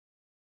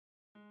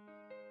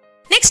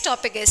Next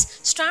topic is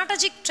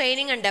strategic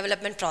training and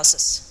development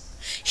process.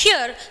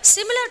 Here,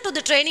 similar to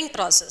the training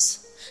process,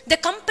 the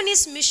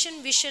company's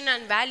mission, vision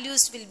and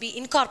values will be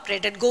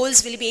incorporated,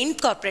 goals will be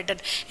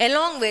incorporated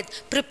along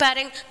with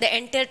preparing the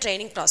entire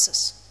training process.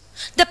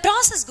 The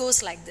process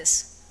goes like this: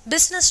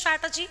 business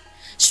strategy,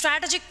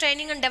 strategic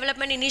training and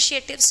development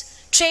initiatives,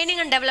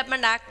 training and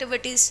development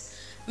activities,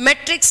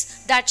 metrics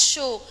that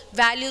show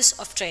values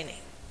of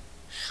training.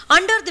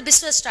 Under the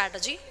business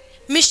strategy,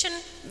 mission,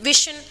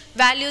 vision,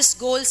 values,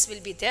 goals will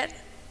be there.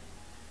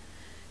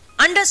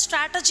 Under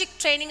strategic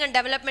training and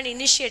development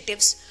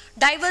initiatives,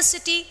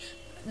 diversity,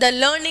 the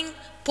learning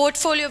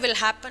portfolio will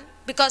happen,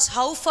 because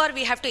how far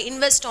we have to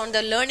invest on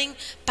the learning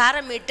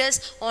parameters,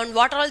 on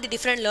what are all the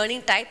different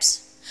learning types.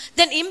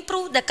 Then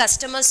improve the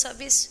customer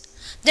service.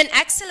 Then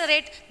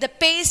accelerate the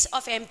pace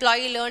of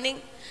employee learning.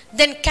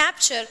 Then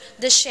capture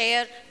the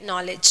share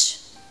knowledge.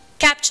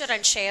 Capture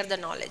and share the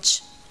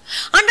knowledge.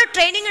 Under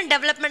training and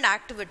development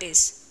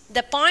activities,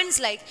 the points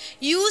like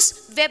use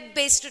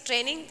web-based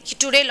training.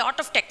 Today, a lot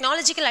of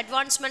technological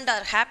advancement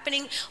are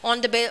happening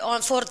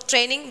for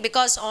training,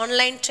 because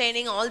online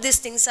training, all these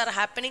things are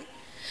happening.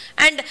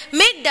 And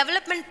make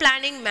development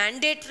planning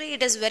mandatory.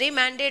 It is very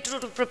mandatory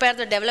to prepare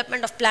the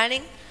development of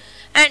planning.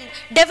 And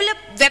develop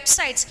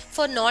websites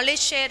for knowledge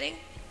sharing.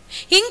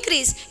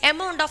 Increase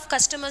amount of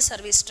customer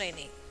service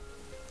training.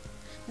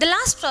 The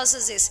last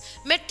process is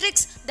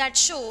metrics that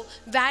show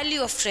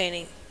value of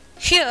training.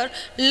 Here,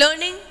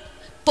 learning,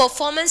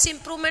 performance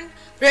improvement,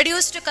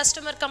 reduced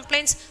customer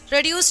complaints,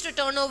 reduced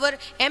turnover,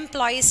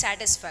 employee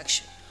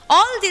satisfaction.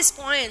 All these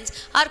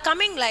points are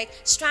coming like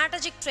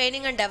strategic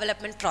training and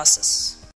development process.